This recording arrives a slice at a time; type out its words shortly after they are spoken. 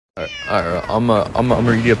Alright, I'm gonna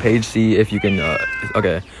read you a page, see if you can,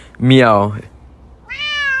 okay. Meow.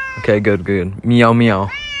 Okay, good. Meow, meow.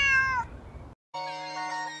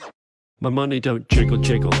 My money don't jiggle,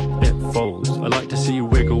 it folds. I like to see you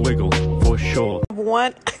wiggle, for sure.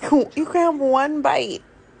 You can have one bite.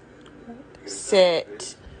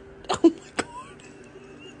 Sit. Oh my god.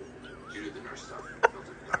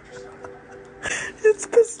 It's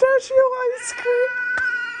pistachio ice cream.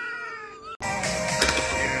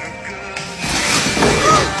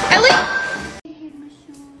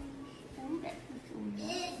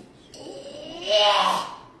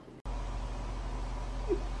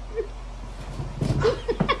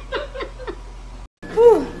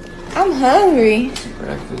 I'm hungry.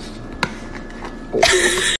 Breakfast.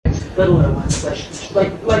 Littler ones,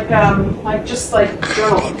 like just like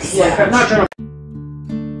journal, yeah, not journal.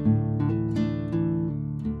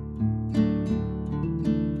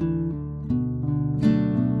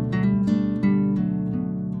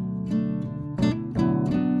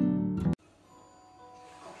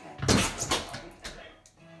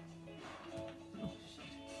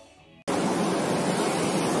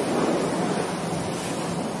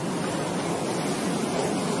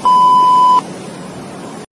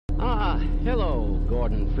 Hello,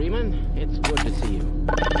 Gordon Freeman. It's good to see you.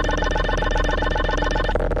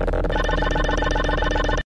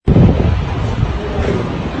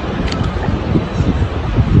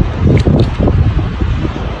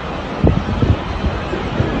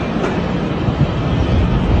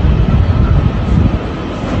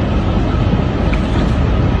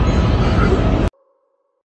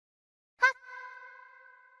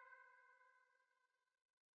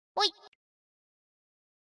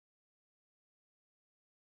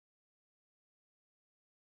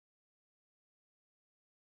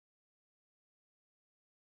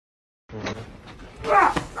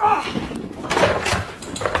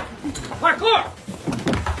 Parkour!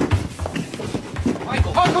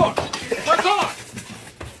 Michael, parkour! Parkour!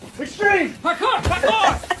 Extreme!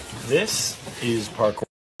 Parkour! This is parkour.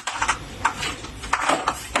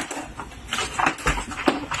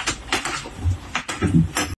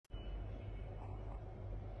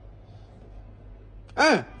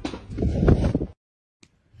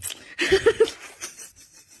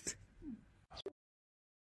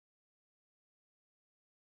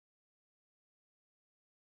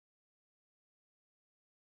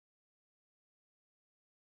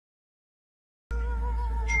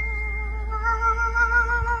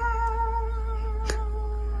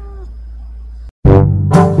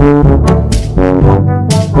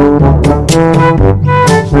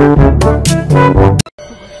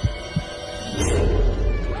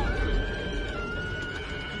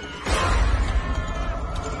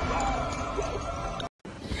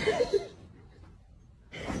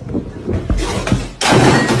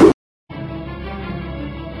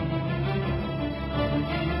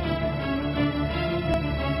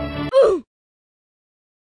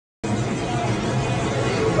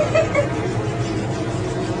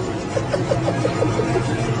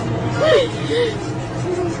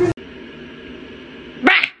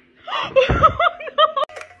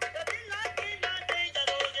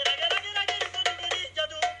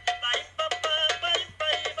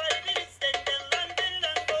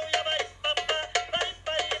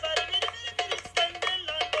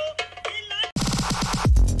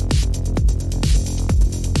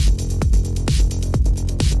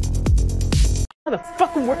 Where the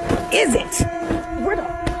fucking word is it? Where the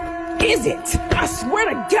is it? I swear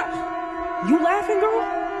to God. You laughing,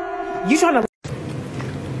 girl? You trying to?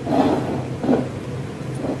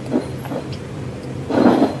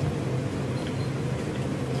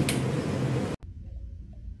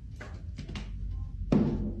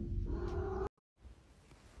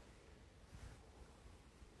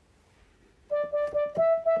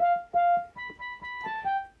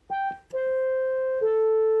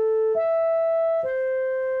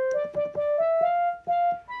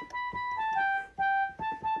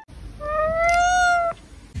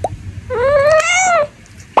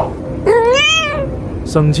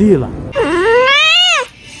生气了，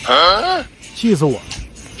气死我！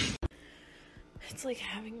 It's like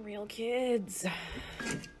having real kids.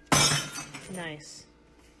 Nice.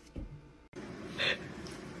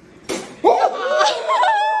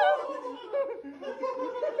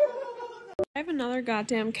 I have another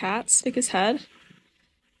goddamn cat stick his head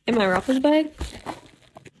in my ruffles bag.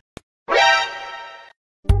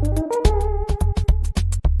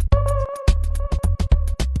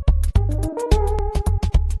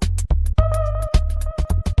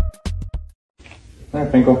 There,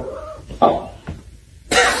 Finkel. Oh.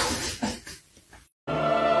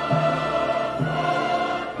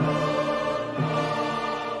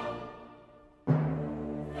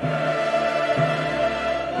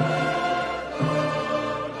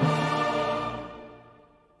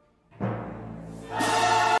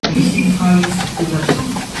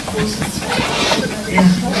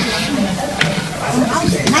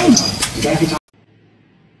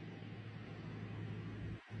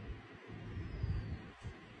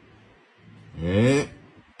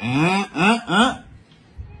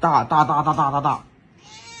 大。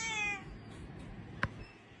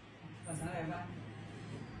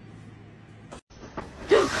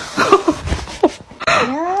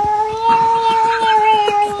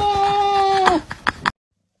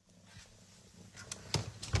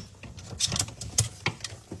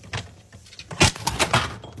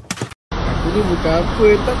Ini bukan apa,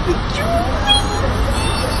 tapi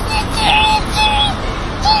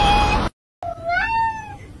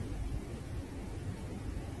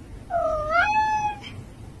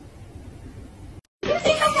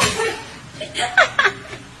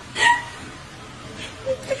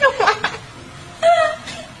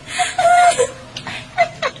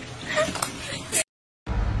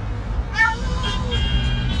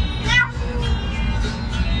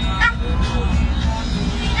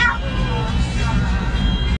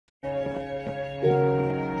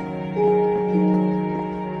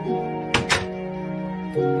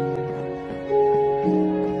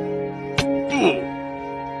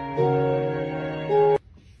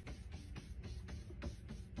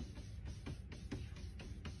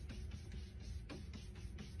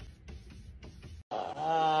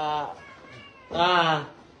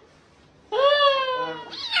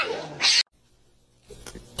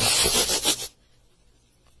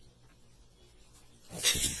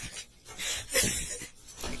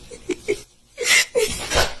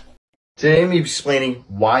Today I'm explaining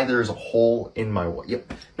why there's a hole in my wall.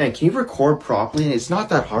 Yep. Man, can you record properly? It's not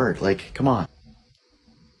that hard. Like, come on.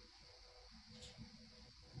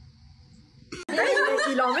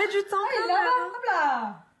 Il en met du temps. Il est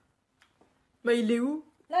là-bas. Bah il est où?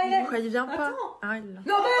 Là, il est. Pourquoi il vient pas? Ah, il est là.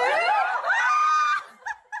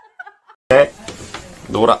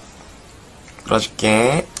 놀아.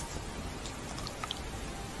 놀아줄게.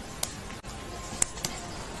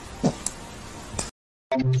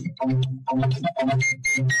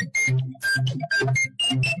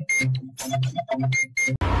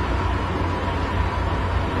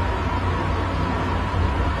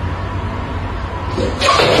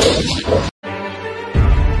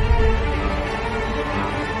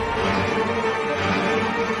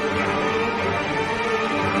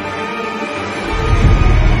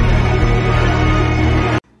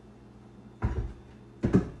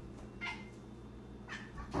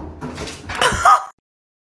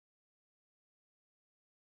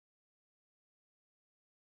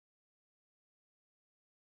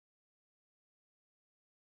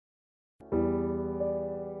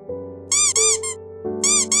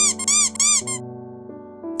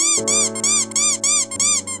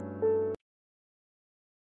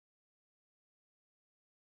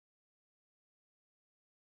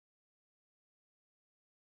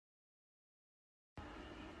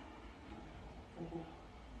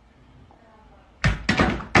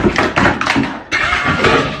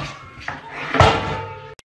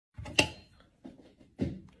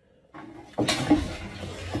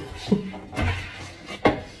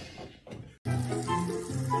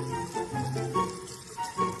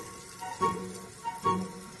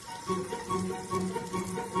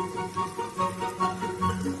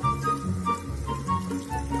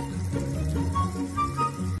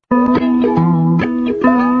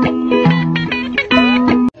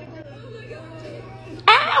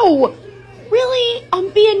 Ow! Really? I'm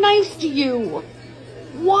being nice to you.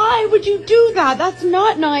 Why would you do that? That's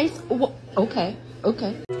not nice. Okay.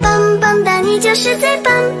 棒棒哒，你就是最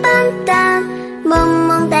棒棒哒；萌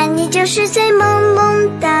萌哒，你就是最萌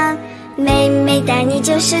萌哒；美美哒，你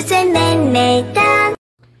就是最美美哒。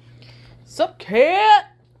Sup, cat?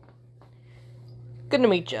 Good to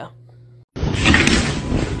meet you.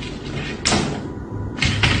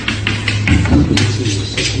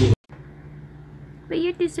 But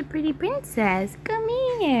you're just a pretty princess. Come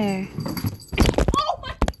here. Oh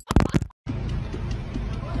my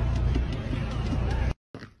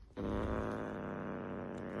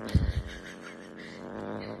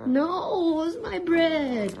Okay. No, it's my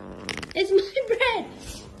bread. It's my bread.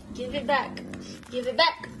 Give it back. Give it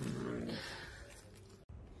back.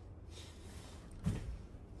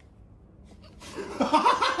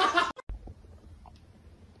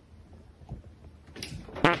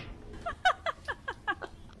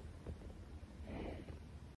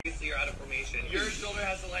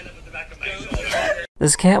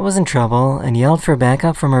 This cat was in trouble and yelled for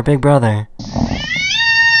backup from her big brother.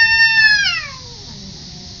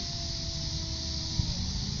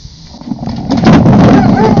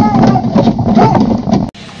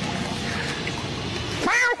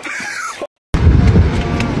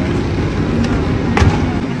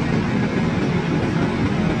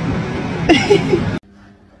 Die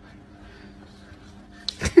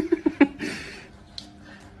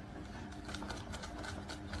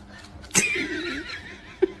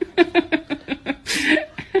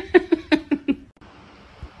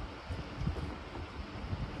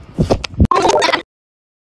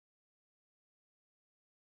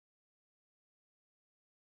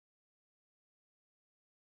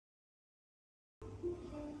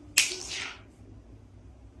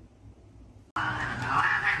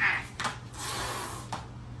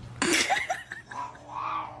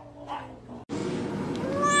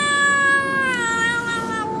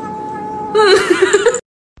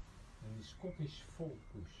Scottish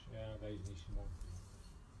folkpoes. Ja, deze niet zo mooi.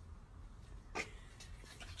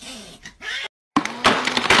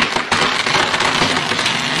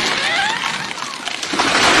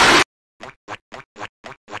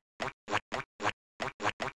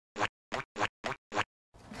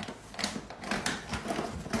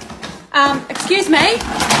 Excuse me?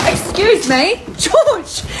 Excuse me?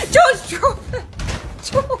 George! George, drop it!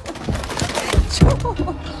 George!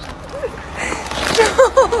 George!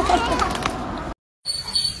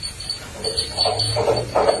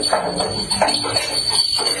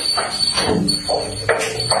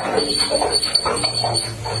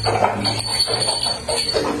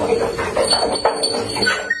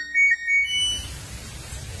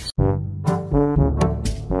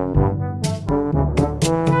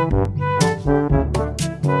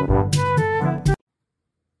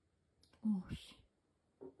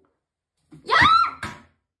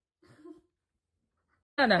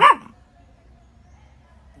 No.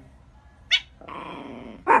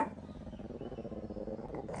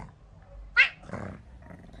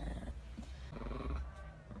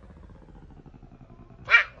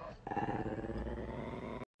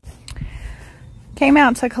 Came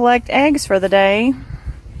out to collect eggs for the day,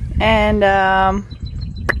 and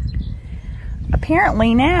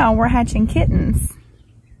apparently now we're hatching kittens.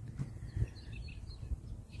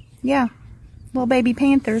 Yeah, little baby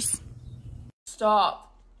panthers. Stop.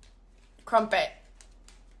 Crumpet.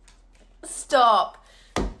 Stop.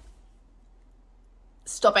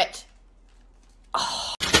 Stop it.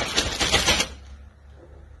 Oh.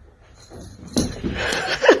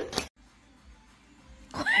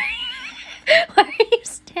 Why are you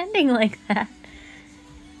standing like that?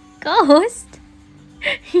 Ghost?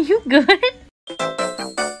 You good?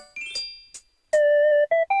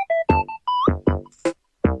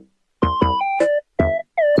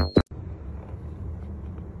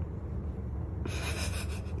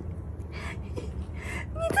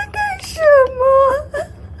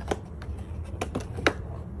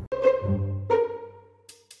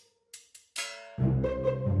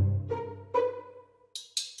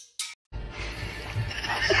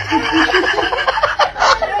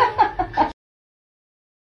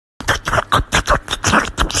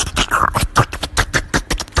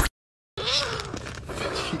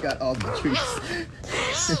 She got all the treats.